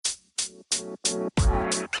Of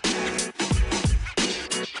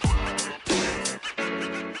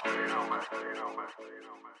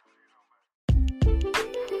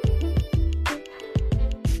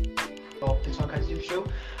the Talk As If show.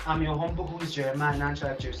 I'm your humble host, Jeremiah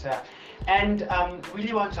Nancha Josiah. And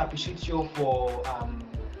really want to appreciate you for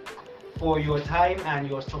your time and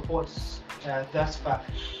your support thus far.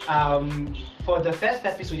 For the first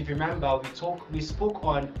episode, if you remember, we spoke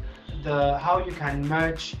on the how you can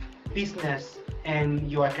merge business and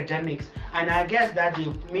your academics, and I guess that they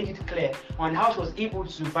made it clear on how she was able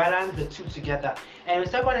to balance the two together. And in the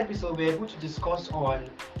second episode, we were able to discuss on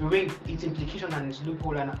rape, its implication and its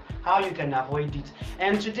loophole, and how you can avoid it.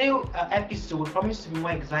 And today's episode promised to be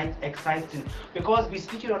more exciting because we're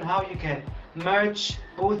speaking on how you can merge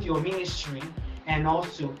both your ministry and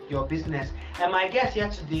also your business. And my guest here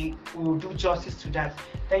today will do justice to that.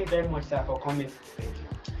 Thank you very much, sir, for coming. Thank you.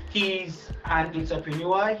 He's an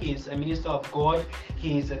entrepreneur, he's a minister of God,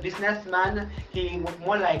 he's a businessman, he's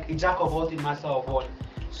more like a jack of all things, master of all.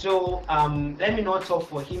 So let me not talk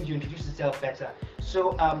for him to introduce himself better.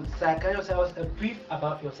 So sir, can you tell us a brief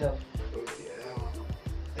about yourself? Okay.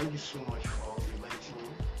 Thank you so much for inviting me.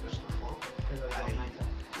 First of all, my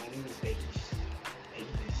name is Egis.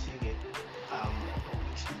 Egis Singh. I'm a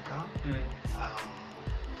public speaker. I'm a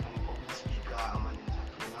public speaker. I'm an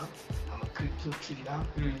entrepreneur. I'm a crypto trader.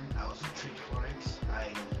 I also trade forex.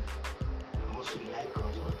 I'm also a life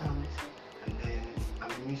consultant, and then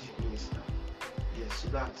I'm a music minister. Yes, so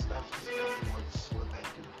that's what I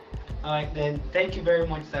do. All right, then thank you very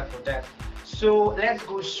much, sir, for that. So let's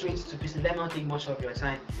go straight to business. Let me not take much of your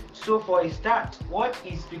time. So for a start,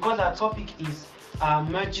 because our topic is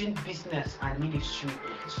merging business and ministry.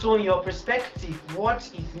 So in your perspective,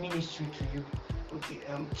 what is ministry to you? Okay,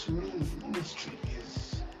 to me, ministry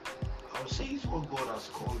is, I would say, it's what God has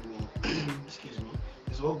called me. Excuse me,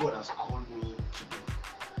 it's what God has called me to do.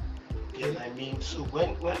 Yes, I mean, so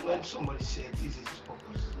when somebody said this is his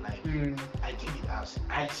purpose in life, I take it as,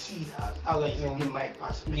 I see it as in my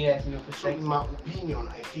perspective. Yes, so in my opinion,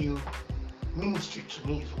 I feel ministry to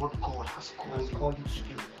me is what God has called you to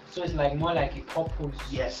do. So it's like more like a purpose.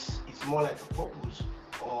 Yes, it's more like a purpose,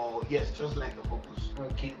 or yes, just like a purpose.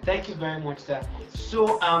 Okay, thank you very much, sir.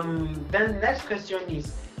 So then the next question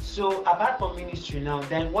is, so apart from ministry now,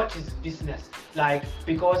 then what is business? Like,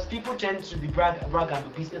 because people tend to be brag I'm a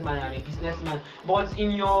businessman, I'm a businessman, but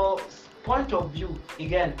in your point of view,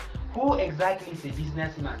 again, who exactly is a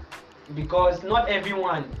businessman? Because not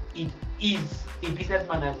everyone is a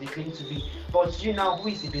businessman as they claim to be, but you know, who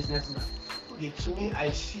is a businessman? Okay, to me, I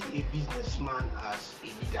see a businessman as a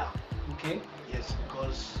leader. Okay. Yes,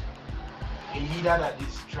 because a leader that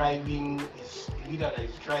is driving that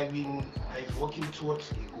is working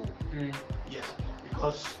towards a goal. Yes,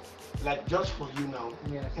 because like just for you now,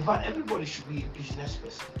 yes. In fact, everybody should be a business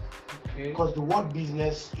person. Okay. Because the word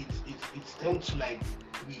business, it's tends to like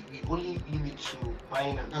we only limit to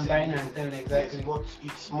buying and selling. Buying and selling, exactly. Yes, but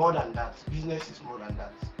it's more than that. Business is more than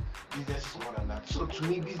that. Business is more than that. So to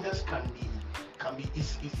me, business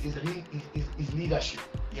is leadership.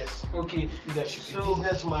 Yes. Okay. Leadership. So, a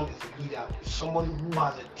businessman is a leader. It's somebody who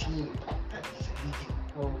has a team that is leading.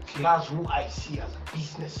 Okay. So that's who I see as a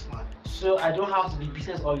businessman. So I don't have to be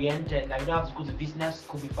business oriented. Like, I don't have to go to business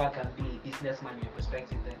school before I can be a businessman in your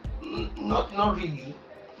perspective then? Not really.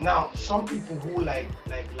 Now, some people who like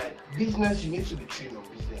business, you need to be trained on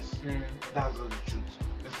business. That's not the truth.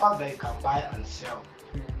 The fact that you can buy and sell,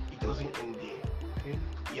 it doesn't end there. Okay.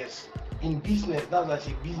 Yes. In business, that's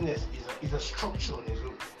actually business is a structure on its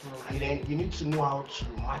own. And then you need to know how to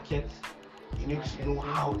market, you need to know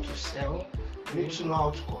how to sell, you need to know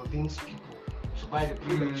how to convince people to buy the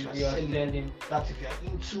product you are selling. That if you are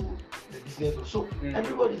into the business. So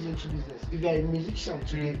everybody's into business. If you are a musician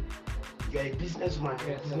today, you are a businessman,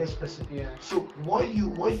 you're a business person. Yeah. So what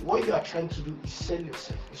you are trying to do is sell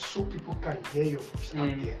yourself, is so people can hear your voice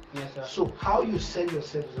out there. Yes, sir. So how you sell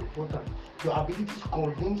yourself is important. Your ability to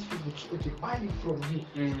convince people to buy it from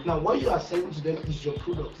you. Now what you are selling to them is your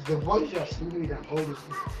product. It's the voice you are singing with and all those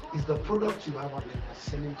things. It's the product you have and then you are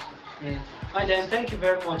selling to them. And then thank you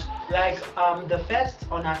very much. Like on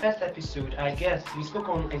our first episode, I guess we spoke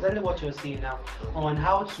on exactly what you're saying now, on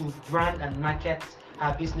how to brand and market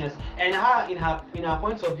her business, and her in her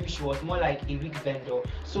point of view, she was more like a wig vendor.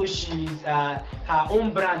 So she's her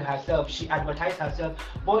own brand herself. She advertised herself.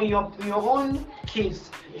 But in your own case,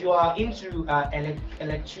 you are into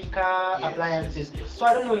electrical appliances. So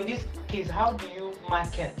I don't know, in this case, how do you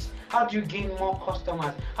market? How do you gain more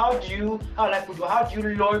customers? How do you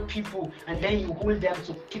lure people and then you hold them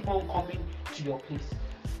to keep on coming to your place?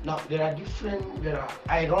 Now there are different.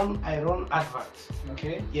 I run adverts.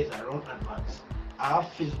 Okay. Yes, I run adverts. I have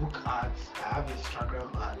Facebook ads. I have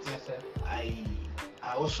Instagram ads. Yes, sir. I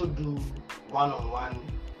also do one-on-one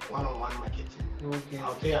marketing. Okay.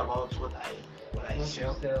 I'll tell you about what I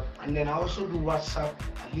sell. And then I also do WhatsApp.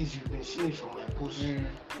 At least you've been seeing it from my posts.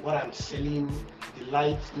 What I'm selling, the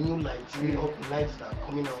lights, new lights, new lights that are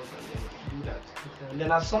coming out, and then I do that. And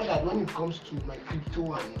then aside that, when it comes to my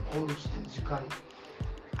crypto and all those things,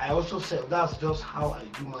 I also sell. That's just how I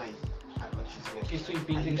do my advertisement. Okay, so you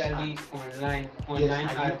basically online yes,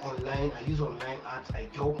 I ads. do online. I use online ads. I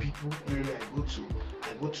tell people.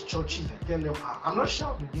 I go to churches. I tell them I'm not sure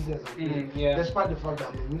of the business I'm doing, despite the fact that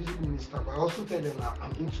I'm a music minister. But I also tell them that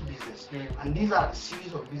I'm into business, and these are the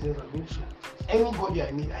series of business I'm into. Anybody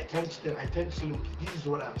I meet, I tell them, this is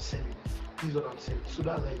what I'm selling. This is what I'm selling. So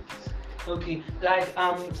that's like this. Okay, like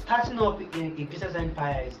starting up in a business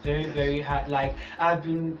empire is very hard. Like I've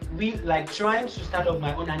been trying to start up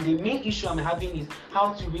my own, and the main issue I'm having is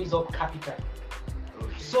how to raise up capital.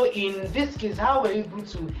 Okay. So in this case, how were you able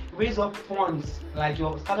to raise up funds, like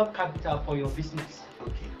your startup capital for your business?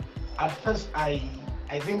 Okay. At first, I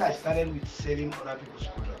think I started with selling other people's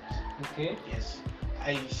products. Okay. Yes.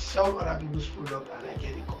 I sell other people's products and I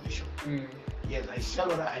get a commission. Yes, I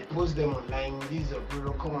sell other. I post them online. This is a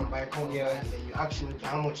product. Come and buy. And then you ask me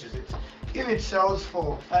how much is it. If it sells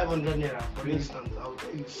for 500 naira, for instance, I'll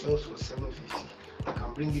tell you it sells for 750. I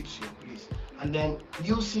can bring it to your place. And then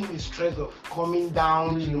you see the stress of coming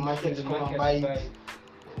down to the market to come and buy it.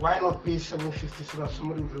 Why not pay 750 so that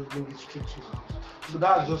somebody will bring it straight to your house? So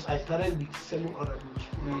that's just, I started with selling other people's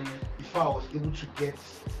products before I was able to get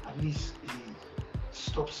at least a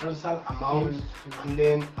substantial amount. And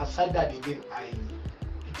then aside that again,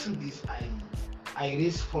 through this I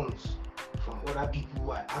raise funds from other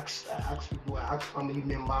people. I ask people, I ask family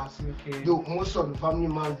members. Though most of the family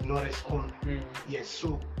members did not respond. Yes,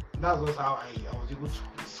 so that was how I was able to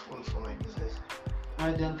raise funds for my business.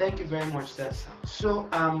 Alright then, thank you very much, sir. So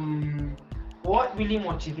what really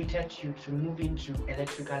motivated you to move into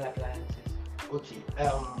electrical appliances? Okay,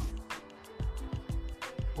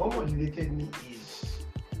 what motivated me is,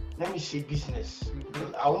 let me say business.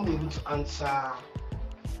 Because I won't be able to answer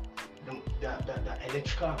the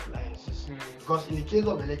electrical appliances. Because in the case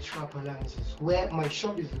of electrical appliances, where my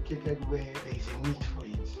shop is located, where there is a need for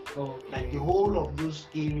it. Like the whole of those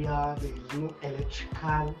areas, there is no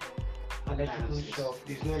electrical shop.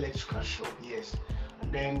 There's no electrical shop, yes.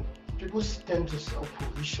 And then people tend to sell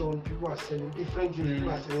provision, people are selling different things,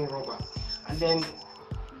 people are selling rubber. And then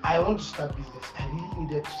I want to start business. I really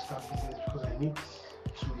needed to start business because I need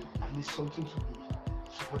to at least something to be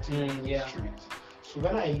supporting the street. So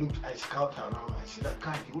when I looked, I scouted around, I said that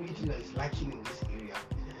the only thing that is lacking in this area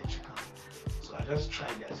is electrical. So I just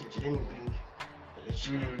tried it. I said, let me bring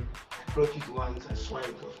electrical. I brought it once, I saw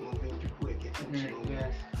it was moving, people were getting to know me.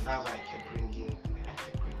 And that's why I kept bringing.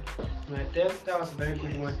 Right, that was a very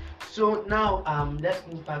good one. So now let's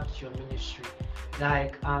move back to your ministry.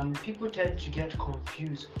 Like people tend to get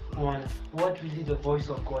confused on what really the voice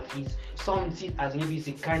of God is. Some see it as maybe it's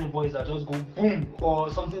a kind of voice that just go boom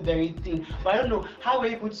or something very thin. But I don't know how we're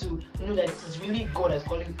able to know that it's really God that's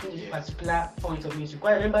calling this particular point of music.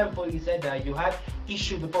 I remember before you said that you had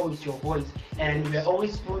issue before with your voice and you were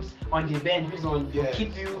always put on the bench based on to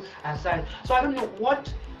keep you aside. So I don't know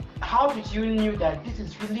how did you knew that this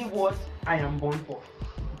is really what I am born for?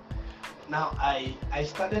 Now I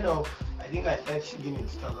started off, I think I started singing in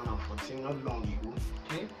 2014, not long ago.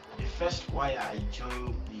 Okay. The first choir I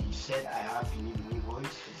joined, they said I have a new voice.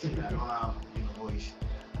 They said I don't have a big voice.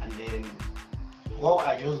 And then what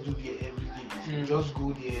I just do there every day is we just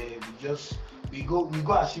go there, we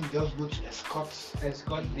go as if we just go to escort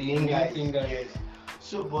the guys. Yes.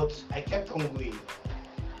 So but I kept on going.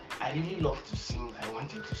 I really love to sing. I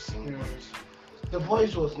wanted to sing, but the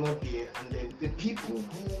voice was not there. And then the people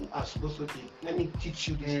who are supposed to let me teach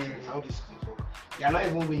you this thing, how this thing works. They are not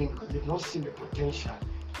even willing because they've not seen the potential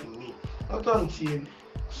in me. Not until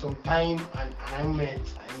some time and I met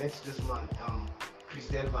this man, Chris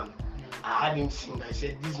Delvan. I had him sing. I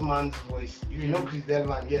said, this man's voice. You know Chris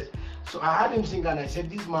Delvan, yes. So I had him sing and I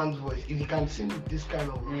said, this man's voice. If he can sing with this kind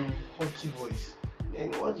of husky voice,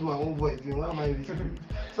 then what's my own voice? What am I listening?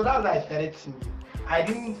 So that's why I started singing. I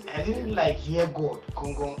didn't like hear God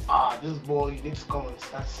come this boy, you need to come and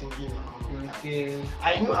start singing. Okay.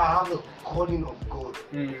 I knew I have the calling of God,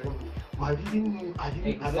 but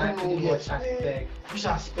I don't know which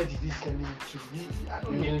aspect is this sending to me. I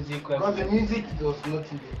don't know. Music, because the music was not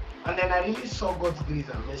in there. And then I really saw God's grace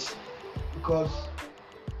and mercy because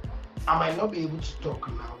I might not be able to talk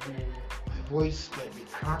now. My voice might be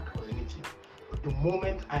cracked or anything. But But the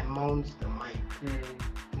moment I mount the mic,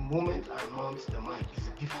 the moment I mount the mic is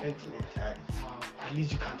a different thing entirely. Wow. At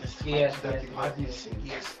least you can testify Yes, to that yes, if you have listened.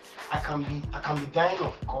 Yes, I can be dying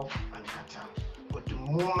of cough and catarrh, but the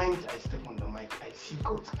moment I step on the mic, I see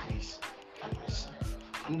God's grace and mercy.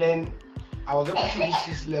 And then I was able to reach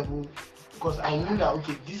this level because I knew that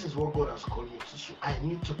okay, this is what God has called me to. So I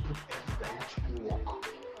need to put effort. I need to do work.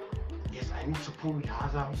 Yes, I need to put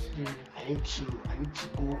rehearsals. I need to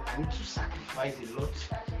go. I need to sacrifice a lot.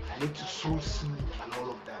 I need to sow seed and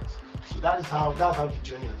all of that. So that's how the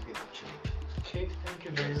journey has been actually. Okay, thank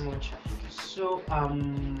you very much. So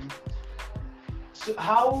so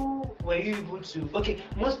how were you able to? Okay,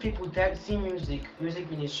 most people see music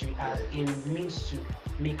ministry as a means to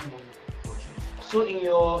make money. So in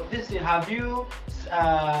your have you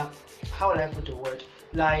how would I put the word?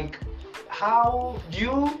 Like, how do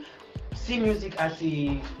you see music as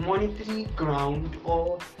a monetary ground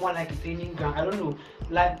or more like a training ground? I don't know.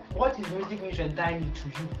 Like, what is music ministry entirely to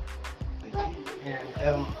you?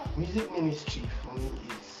 Okay. Music ministry for me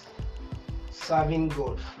is serving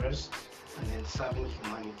God first and then serving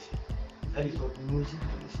humanity. That is what music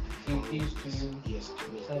ministry is to you. Yes,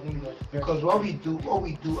 to me. Serving God first. Because what we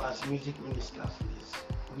do as music ministers is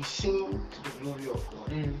we sing to the glory of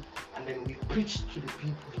God, and then we preach to the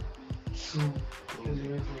people through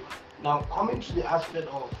music. Now, coming to the aspect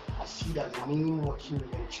of I see that the meaning what you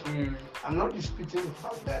mentioned, I'm not disputing the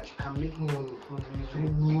fact that you can make money through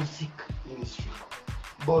music ministry,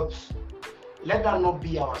 but let that not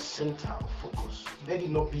be our center of focus. Let it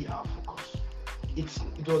not be our focus.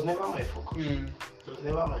 It was never my focus. It was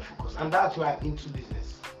never my focus, and that's why I'm into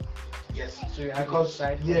business. Yes, so you have because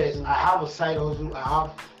I have a side hustle. I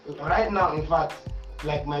have right now, in fact,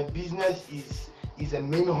 like my business is a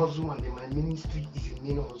main hustle, and then my ministry is a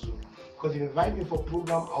main hustle. Because if you invite me for a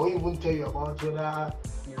program, I won't even tell you about whether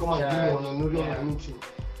you come and give me on a meeting.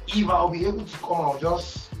 If I'll be able to come, I'll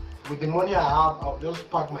just, with the money I have, I'll just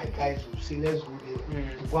pack my guys to say, let's go there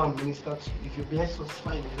to go and minister to you. If you bless us,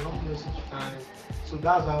 fine. If you don't bless us, fine. So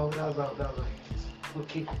that's how it is.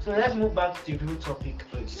 Okay, so let's move back to the real topic.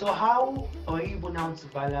 So how are you able now to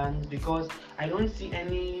balance? Because I don't see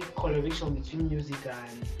any correlation between music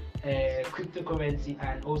and cryptocurrency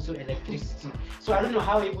and also electricity. So I don't know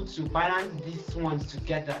how you're able to balance these ones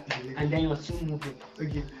together and then you're still moving.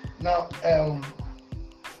 Okay. Now,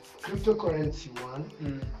 cryptocurrency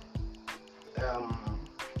one,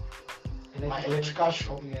 my electrical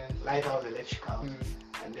shop, Lighthouse Electrical,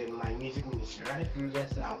 and then my music ministry, right?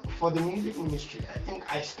 Yes, sir. Now, for the music ministry, I think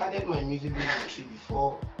I started my music ministry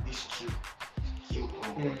before this trip came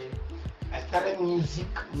on board. I started music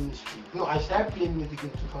ministry. No, I started playing music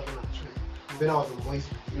in 2012. When I was in voice,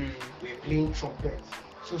 we were playing trumpets.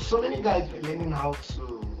 So many guys were learning how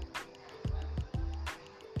to.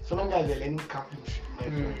 So many guys were learning carpentry. My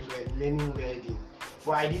friends were learning welding.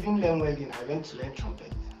 But I didn't learn welding. I went to learn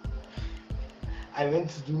trumpet. I went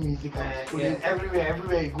to do music. And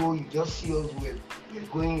everywhere you go, you just see us. We're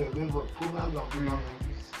going for programs and programs.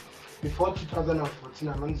 Before 2014,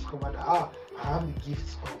 I discovered that I have the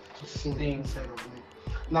gift to sing inside of me.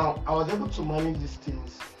 Now, I was able to manage these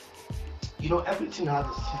things. You know, everything has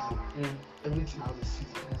a season. Everything has a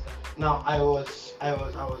season. Now, I was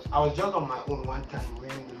just on my own one time when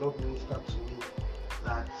the Lord ministered to me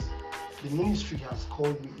that the ministry has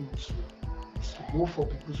called me into is to go for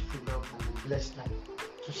people's programs and bless them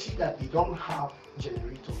to see that they don't have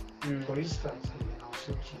generator. For instance, and then I'll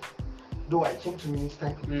say, okay, though I came to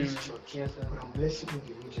minister in this church, but I'm blessing with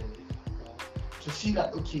the new generator. To see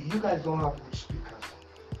that, okay, you guys don't have good speakers.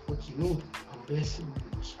 Okay, me, I'm blessing you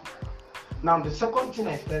with good speakers. Now, the second thing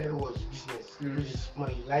I started was business, which is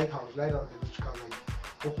my Lighthouse Electrical,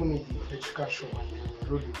 like opening the electrical shop and then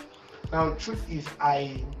rolling. Now, the truth is,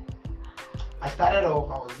 I started off,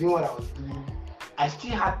 I was doing what I was doing. I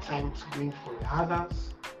still had time to go in for rehearsals.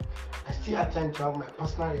 I still had time to have my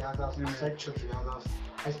personal rehearsals, aside church rehearsals.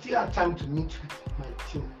 I still had time to meet with my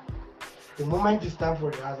team. The moment it's time for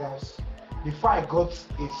rehearsals, before I got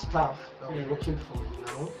a staff that was working for me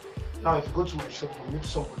now if you go to my shop and meet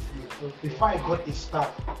somebody, before I got a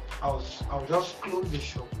staff, I'll just close the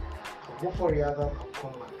shop, I'll go for rehearsals, I'll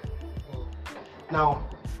come back. Now,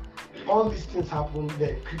 all these things happen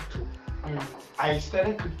then crypto. I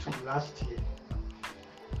started crypto last year.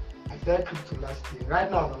 Right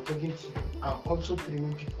now, as I'm talking to you, I'm also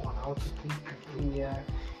training people on how to trade crypto.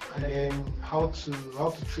 And then how to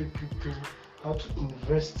trade crypto, how to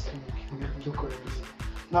invest in cryptocurrency.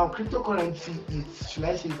 Now, cryptocurrency is, should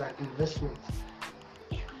I say, is an investment.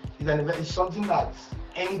 It's something that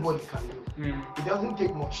anybody can do. It doesn't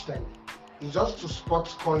take much time. It's just to spot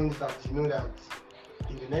coins that you know that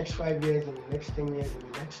in the next 5 years, in the next 10 years,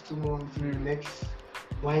 in the next 2 months, in the next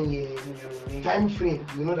 1 year, time frame,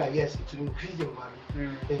 you know that yes, it will increase in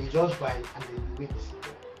value. Then you just buy it and then you wait.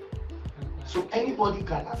 So anybody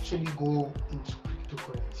can actually go into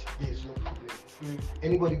cryptocurrency. There is no problem.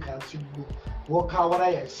 Anybody can actually go work out, whether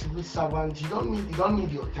you're a civil servant. You don't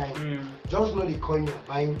need your time. Just know the coin you're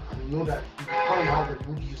buying and know that if the coin has a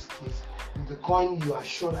good use case, if the coin you are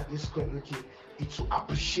sure that this coin, okay, it will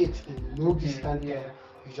appreciate in no distant time,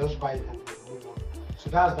 you just buy it and then move on. So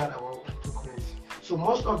that's that about cryptocurrency. So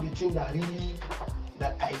most of the things that really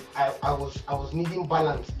that I was needing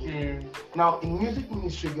balance in. Now in music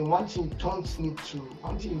ministry, again, one thing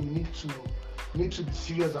you need to be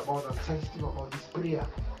serious about and sensitive about is prayer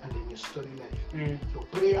and then your study life. Your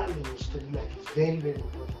prayer and then your study life is very, very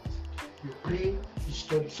important. You pray, you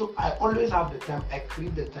study. So I always have the time. I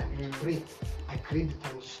create the time to pray. I create the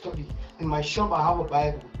time to study. In my shop, I have a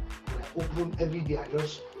Bible. And I open every day. I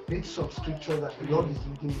just read some scriptures that the Lord is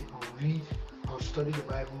leading me. I'll read. I'll study the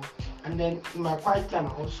Bible. And then in my quiet time,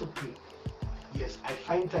 I also pray. Yes, I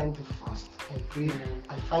find time to fast and pray.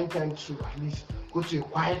 I find time to at least go to a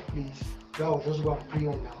quiet place. I will just go and pray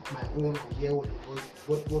on my own and hear what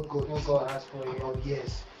God has for you.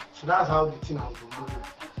 Yes. So that's how the thing has been moving.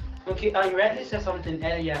 Okay, you rightly said something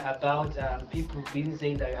earlier about people being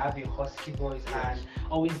saying that you have a husky voice and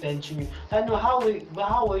always benching you. I know how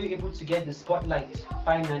were you able to get the spotlight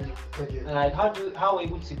finally? Like how were you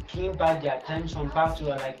able to gain back the attention back to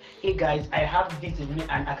like, hey guys, I have this in me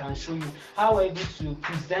and I can show you. How were you able to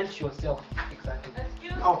present yourself exactly?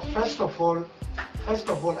 Now, first of all,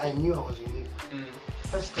 I knew I was unique.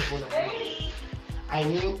 First of all, I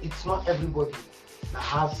knew it's not everybody that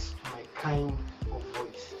has my kind of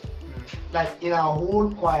voice. Like in our whole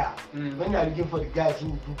choir, when they are looking for the guys who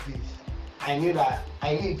do this, I knew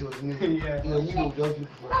it was me. You will just look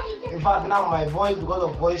for it. In fact, now my voice, because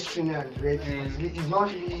of voice training and directing, it's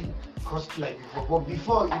not really costly like before. But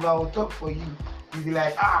before, if I would talk for you, you'd be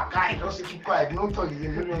like, guy, just keep quiet, don't talk.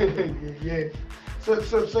 So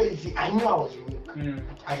you see, I knew I was unique.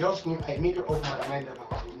 I just knew, I made it up my mind that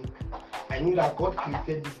I was unique. I knew that God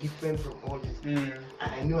created me different from all this, and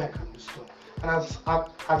I knew I can do stuff. And as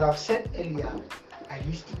I've said earlier, I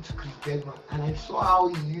listened to Chris Bergman, and I saw how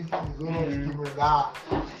he used his own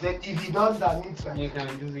skills. Said if he does that, means you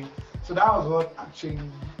can do it. So that was what actually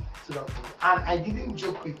stood up for me. And I didn't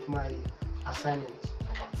joke with my assignments.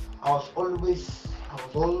 I was always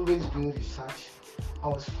doing research. I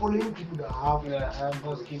was following people that have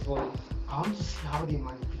husky voice. I want to see how they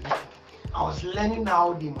manipulate it. I was learning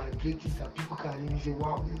how they manipulate it, that people can really say,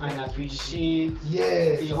 wow, and appreciate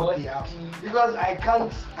what they have. Because I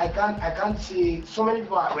can't say, so many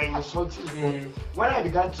people are insulting. When I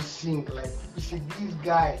began to sing, like people say, this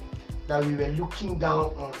guy that we were looking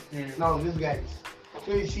down on, now this guy is.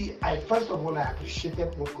 So you see, first of all, I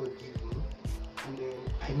appreciated what God gave me, and then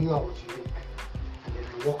I knew I was unique, and then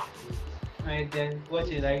I walked through. Right then, what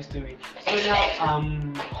a nice story. So now,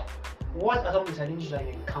 what are some of the challenges that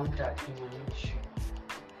you encountered in your ministry?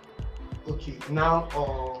 Okay, now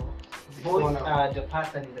both the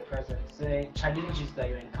past and in the present. So challenges that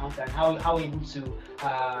you encountered and how are you able to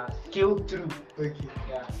scale through? Okay.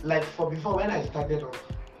 Yeah. Like before when I started off,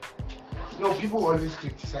 people always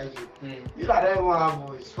criticize you. You don't even have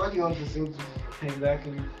voice. What do you want to sing to?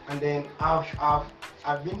 Exactly. And then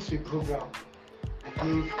I've been to a program.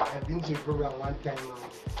 I've been to a program one time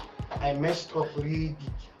now. I messed up really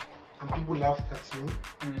big, and people laughed at me.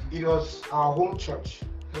 It was our home church.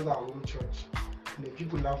 And the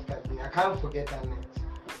people laughed at me. I can't forget that night.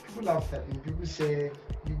 People laughed at me. People said,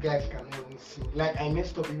 you guys cannot even sing. Like I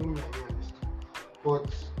messed up, even me, I messed up.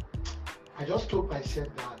 But I just told myself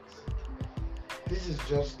that this is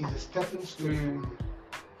a stepping stone for me.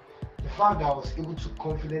 The fact that I was able to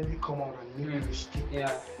confidently come out and make a mistake.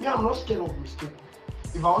 Yeah, I'm not scared of mistake.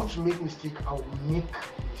 If I want to make mistake, I will make mistake.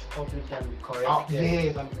 Hopefully can be correct.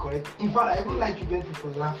 Yes, and be correct. In fact, I even like it when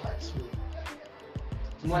people laugh at me.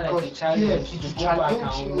 It's more like a challenge to go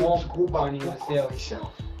back and work on yourself.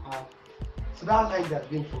 So that's how it has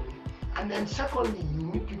been for me. And then secondly, you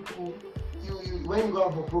meet people. When you go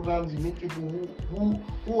out for programs, you meet people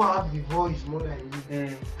who have the voice more than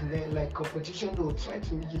you. And then like competition, they'll try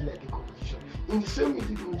to make it like a competition. In the same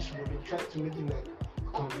music industry, they try to make it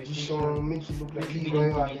like competition, make it look like you're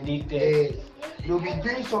going out. They'll be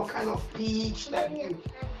doing some kind of pitch like you.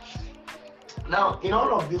 Now, in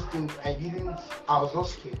all of these things, I was not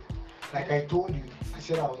scared. Like I told you, I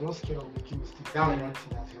said I was not scared of making mistakes. That's one thing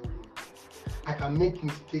that helped me. I can make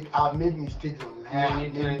mistakes. I've made mistakes online.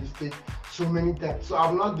 I've made mistakes so many times.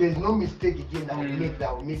 So there's no mistake again that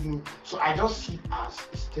will make me. So I just see it as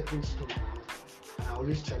a stepping stone. and I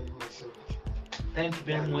always challenge myself. Thank you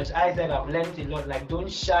very much. I said I've learned a lot. Like,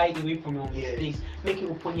 don't shy away from your mistakes. Make it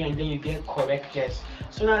openly and then you get corrected.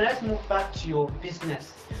 So now let's move back to your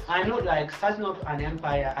business. I know like starting up an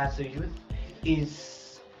empire as a youth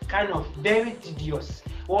is kind of very tedious.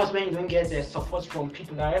 What's when you don't get the support from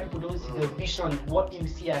people, that people don't see the vision, what you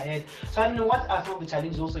see ahead. So I don't know what are some of the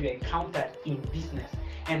challenges also you encountered in business,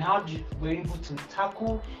 and how were you able to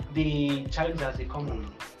tackle the challenges as they come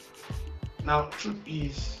up? Now, truth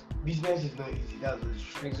is, business is not easy. That's the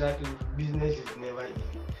truth. Exactly. Business is never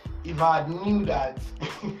easy. If I knew that,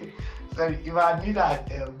 if I knew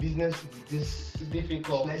that business would be this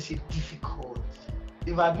difficult, let's say difficult.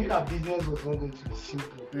 If I knew that business was not going to be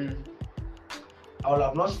simple, I would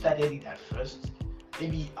have not started it at first.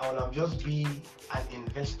 Maybe I would have just been an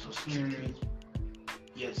investor strictly.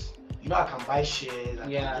 Yes, you know, I can buy shares, I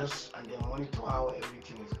can just and then monitor how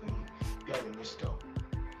everything is going. Be an investor.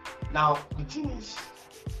 Now the thing is,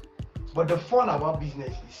 but the fun about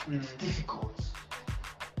business is it's difficult.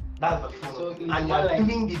 That's the fun. So and you're like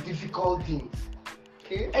doing the difficult things.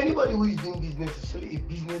 Okay. Anybody who is doing business is really a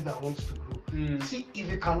business that wants to grow. See, if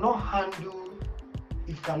you cannot handle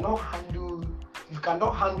it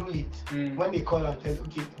when they call and tell,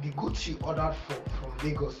 okay, the goods you ordered from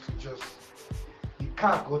Lagos to Jos, the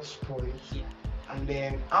car got spoiled. Yeah. And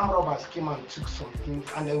then armed robbers came and took some things,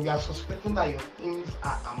 and then we are suspecting that your things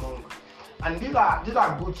are among. And these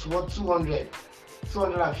are goods worth 200,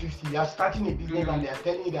 250. You are starting a business and they are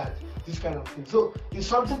telling you that this kind of thing. So it's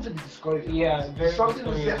something to be discouraged. Yeah, very something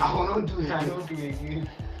to say, I will not do it. I will not do it again.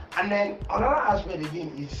 And then another aspect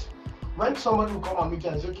again is when somebody will come and meet you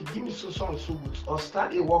and say, okay, give me so and so goods, or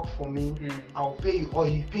start a work for me, I'll pay you, or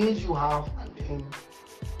he pays you half, and then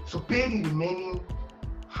so pay the remaining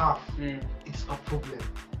half. It's a problem.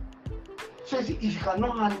 So you see, if you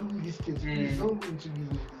cannot handle these things, please don't go into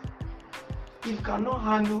business. If you cannot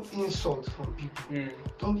handle insults from people,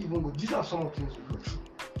 don't even go. These are some of the things we go through.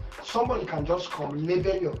 Somebody can just come,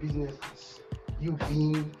 label your business as you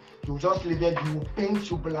being, you just label, you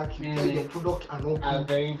paint you black, you tell your product are not good.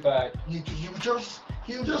 Very bad. You just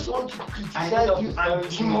want to criticize you and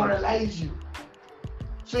demoralize you.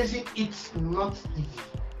 So you see, it's not easy.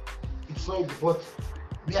 It's not easy, but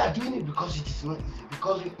we are doing it because it is not easy.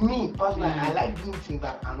 Because me personally, I like doing things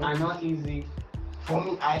that are not easy. For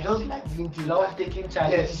me, I just like doing things. Love taking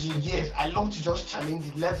challenges. Yes, I love to just challenge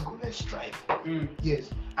it. Let's go, let's try.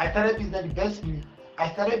 Yes, I started business.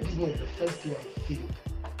 I started business the first year I failed.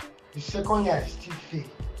 The second year I still failed.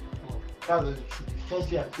 That was the truth. The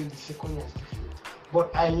first year I failed. The second year I still failed.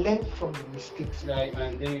 But I learned from the mistakes. Right,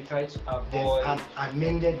 and then you try to avoid. And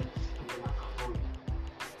amended it.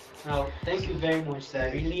 Now, thank you very much, sir.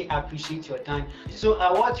 I really appreciate your time. So,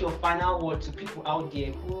 what's your final word to people out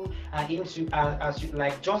there who are into,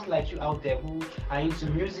 just like you out there, who are into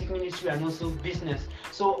music ministry and also business?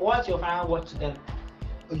 So, what's your final word to them?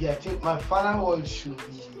 Okay, I think my final word should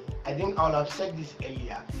be, I think I would have said this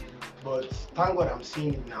earlier, but thank God I'm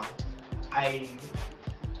saying it now. If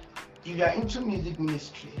you are into music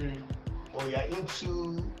ministry, or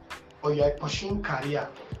you are pursuing career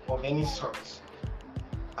of any sort,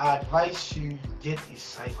 I advise you get a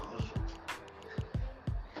side hustle.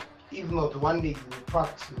 If not, one day you will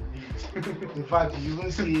practice your lead. In fact, you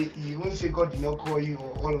won't say God did not call you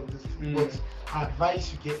or all of this. But I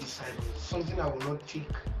advise you get a side hustle. Something that will not take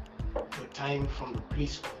your time from the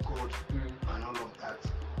place of God and all of that.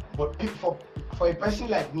 But for a person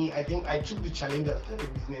like me, I think I took the challenge of the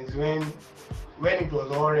business when it was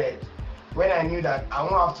all red. When I knew that I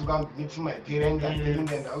won't have to go and meet my parents and telling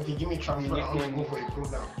them that, okay, give me transfer, I want to go for a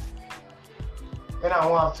program. When I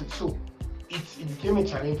won't have to, so it became a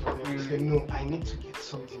challenge for me to say, no, I need to get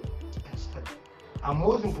something and study. And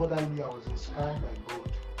most importantly, I was inspired by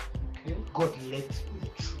God. Okay. God led me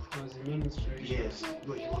through. It was a ministry. Yes,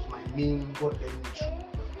 but it was my main, God led me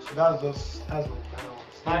through. So that's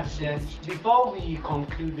my final. Before we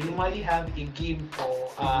conclude, we normally have a game for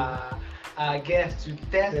guests to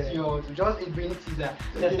test to just a brain teaser.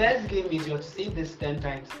 The best game is you have to say this 10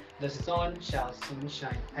 times. The sun shall soon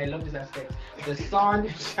shine. I love this aspect. The sun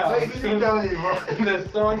shall the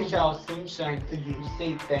sun shall soon shine. You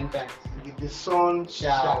say it 10 times. The sun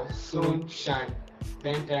shall soon shine.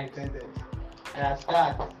 10 times.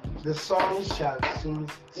 Start. The sun shall soon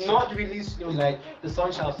shine. Not really slow, like the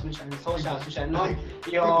sun shall soon shine. The sun shall soon shine. Not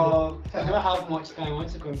you don't have much time. I want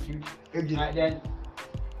to conclude. Right then.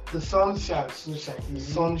 The sun shall soon shine. The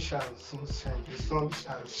sun shall soon shine. The sun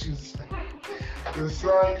shall soon shine. The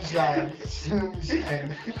sun shall soon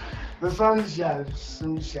shine. The sun shall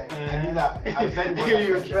soon shine. I mean that.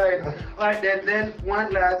 You tried. Alright, then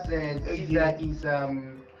one last teaser is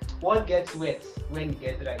What gets wet when it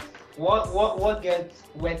gets dry? What gets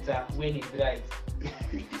wetter when it dries?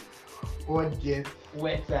 What gets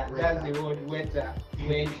wetter? That's the word, wetter,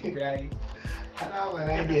 when it dries. I don't have an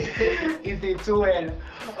idea. It's a towel.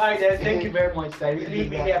 Alright then, thank you very much. I really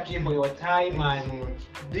appreciate for your time and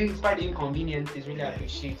despite the inconveniences, really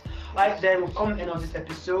appreciate. Alright then, we'll come to the end of this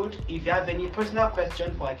episode. If you have any personal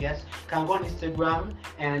question for our guests, can go on Instagram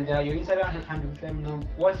and your Instagram handle. Let me know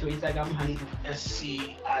what's your Instagram handle.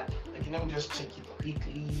 SC at. Okay, let me just check it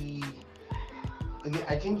quickly. Okay,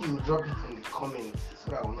 I think you will drop it in the comments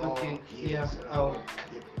so I will know. Okay. Yeah. So I will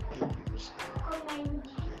give people's comment.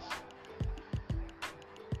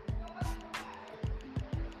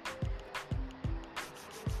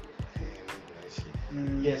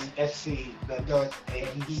 Yes, SC dot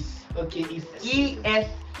ehis. Okay, it's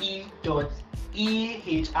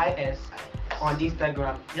ESE.EHIS on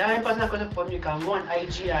Instagram. If you have any personal question for me, you can go on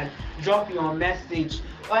IG and drop your message.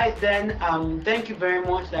 Alright then, thank you very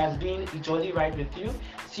much. That has been Jolly Ride with you.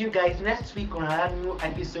 See you guys next week on another new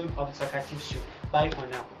episode of the Talkative Show. Bye for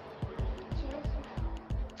now.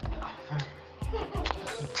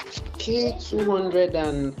 Okay,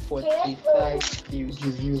 245 views.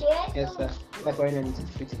 Yes, sir. That's why I need to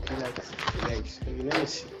 53 likes. Likes. Okay, let me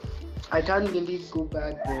see. I can't really go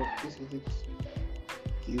back, but this is it.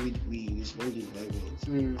 We responded in 5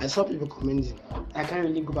 minutes. I saw people commenting. I can't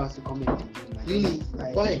really go back to commenting. Really?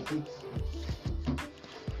 Why?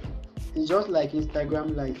 It's just like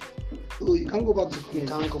Instagram Live. Oh, you can't go back to comments. You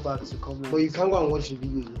can't go back to comments. But you can't go and watch the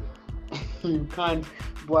video. You can't.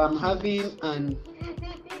 But I'm having an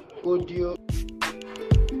audio